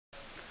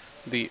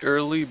The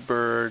Early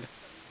Bird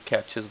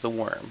Catches the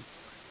Worm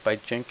by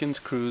Jenkins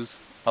Cruz,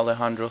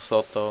 Alejandro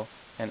Soto,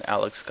 and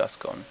Alex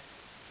Gascon.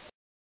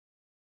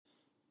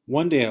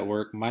 One day at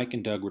work, Mike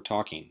and Doug were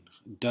talking.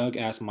 Doug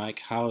asked Mike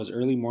how his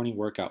early morning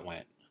workout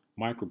went.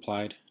 Mike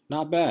replied,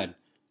 "Not bad."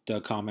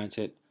 Doug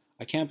commented,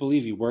 "I can't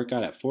believe you work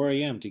out at 4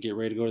 a.m. to get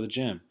ready to go to the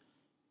gym."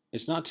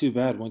 "It's not too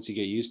bad once you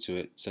get used to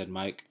it," said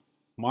Mike.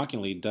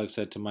 Mockingly, Doug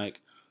said to Mike,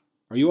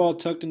 "Are you all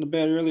tucked into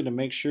bed early to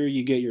make sure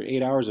you get your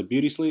 8 hours of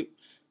beauty sleep?"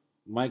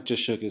 Mike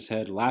just shook his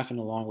head, laughing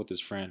along with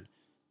his friend.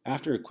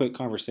 After a quick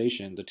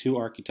conversation, the two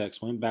architects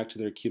went back to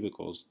their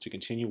cubicles to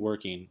continue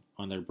working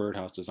on their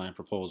birdhouse design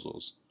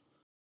proposals.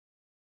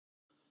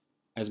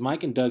 As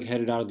Mike and Doug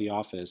headed out of the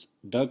office,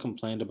 Doug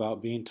complained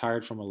about being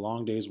tired from a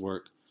long day's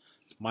work.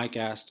 Mike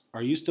asked,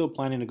 "Are you still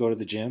planning to go to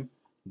the gym?"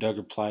 Doug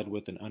replied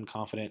with an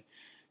unconfident,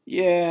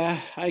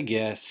 "Yeah, I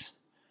guess."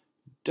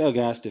 Doug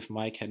asked if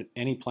Mike had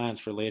any plans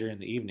for later in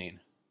the evening.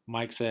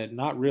 Mike said,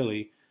 "Not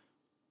really,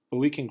 but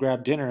we can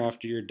grab dinner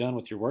after you're done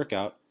with your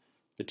workout."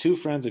 The two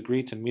friends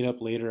agreed to meet up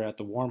later at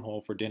the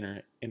Wormhole for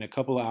dinner in a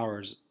couple of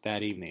hours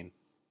that evening.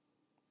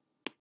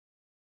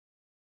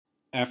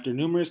 After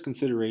numerous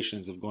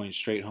considerations of going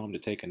straight home to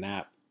take a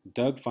nap,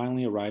 Doug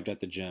finally arrived at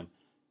the gym,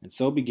 and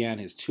so began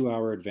his 2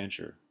 hour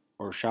adventure,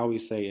 or shall we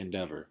say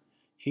endeavor.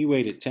 He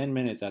waited 10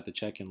 minutes at the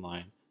check in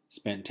line,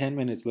 spent 10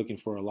 minutes looking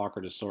for a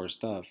locker to store his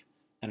stuff,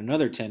 and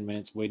another 10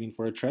 minutes waiting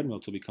for a treadmill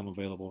to become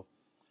available.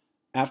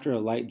 After a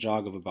light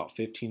jog of about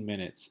 15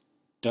 minutes,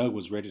 Doug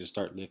was ready to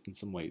start lifting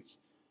some weights.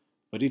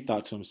 But he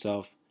thought to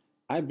himself,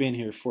 "I've been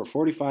here for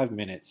 45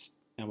 minutes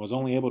and was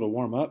only able to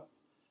warm up."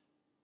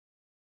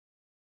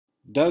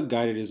 Doug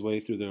guided his way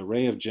through the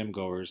array of gym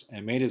goers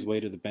and made his way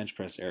to the bench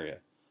press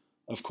area.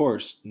 Of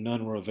course,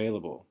 none were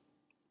available.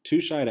 Too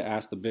shy to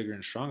ask the bigger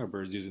and stronger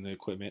birds using the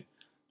equipment,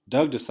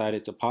 Doug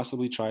decided to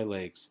possibly try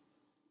legs.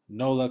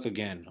 No luck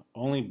again,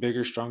 only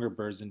bigger, stronger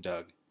birds than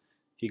Doug.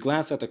 He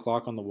glanced at the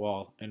clock on the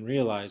wall and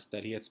realized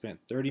that he had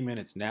spent 30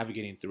 minutes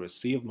navigating through a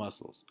sea of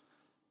muscles.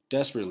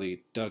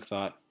 Desperately, Doug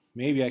thought,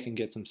 maybe I can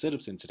get some sit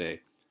ups in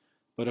today.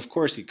 But of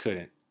course he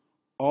couldn't.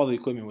 All the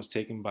equipment was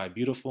taken by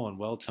beautiful and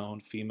well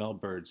toned female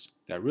birds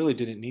that really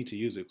didn't need to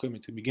use the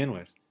equipment to begin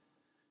with.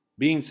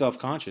 Being self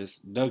conscious,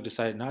 Doug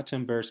decided not to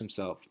embarrass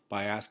himself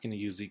by asking to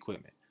use the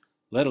equipment,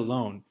 let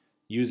alone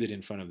use it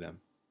in front of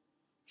them.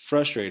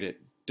 Frustrated,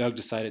 Doug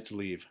decided to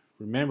leave,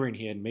 remembering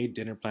he had made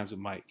dinner plans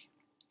with Mike.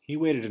 He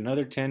waited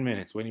another 10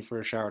 minutes waiting for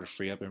a shower to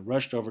free up and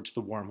rushed over to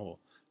the wormhole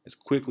as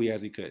quickly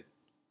as he could.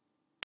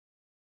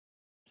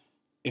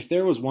 If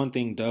there was one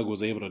thing Doug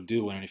was able to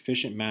do in an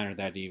efficient manner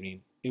that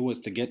evening, it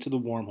was to get to the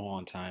wormhole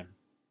on time.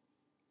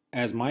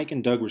 As Mike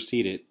and Doug were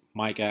seated,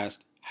 Mike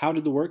asked, "How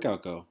did the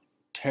workout go?"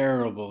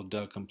 "Terrible,"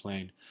 Doug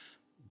complained.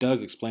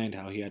 Doug explained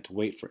how he had to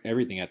wait for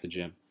everything at the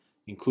gym,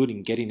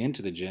 including getting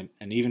into the gym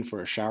and even for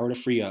a shower to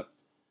free up.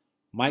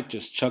 Mike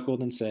just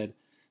chuckled and said,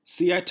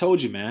 "See, I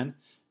told you, man."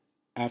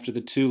 After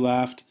the two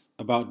laughed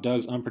about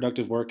Doug's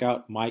unproductive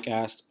workout, Mike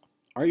asked,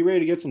 "Are you ready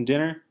to get some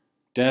dinner?"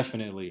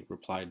 "Definitely,"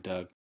 replied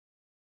Doug.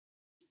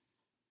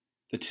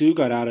 The two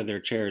got out of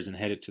their chairs and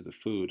headed to the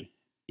food.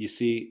 You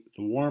see,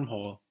 the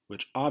wormhole,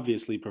 which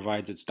obviously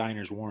provides its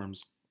diners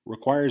worms,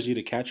 requires you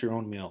to catch your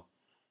own meal.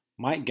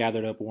 Mike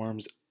gathered up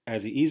worms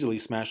as he easily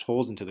smashed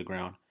holes into the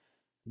ground.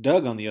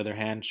 Doug, on the other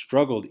hand,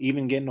 struggled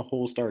even getting a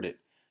hole started.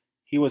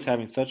 He was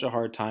having such a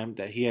hard time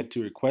that he had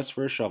to request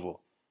for a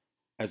shovel.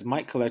 As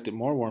Mike collected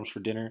more worms for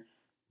dinner,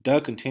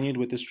 Doug continued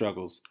with his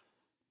struggles.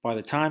 By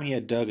the time he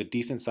had dug a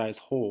decent sized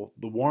hole,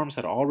 the worms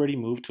had already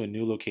moved to a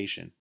new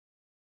location.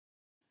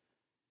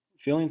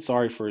 Feeling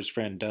sorry for his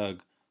friend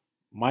Doug,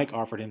 Mike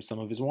offered him some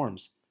of his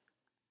worms.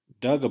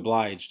 Doug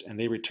obliged, and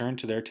they returned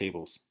to their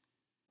tables.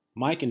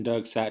 Mike and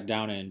Doug sat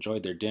down and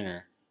enjoyed their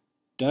dinner.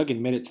 Doug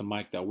admitted to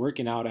Mike that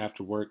working out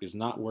after work is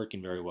not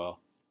working very well.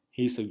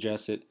 He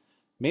suggested,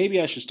 "Maybe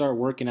I should start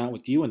working out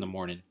with you in the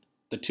morning."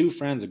 The two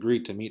friends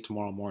agreed to meet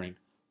tomorrow morning.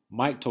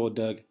 Mike told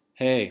Doug,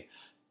 "Hey,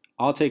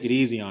 I'll take it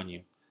easy on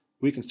you.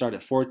 We can start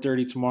at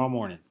 4:30 tomorrow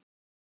morning."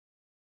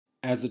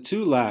 As the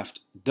two laughed,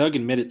 Doug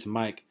admitted to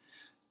Mike,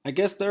 "I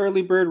guess the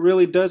early bird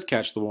really does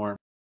catch the worm."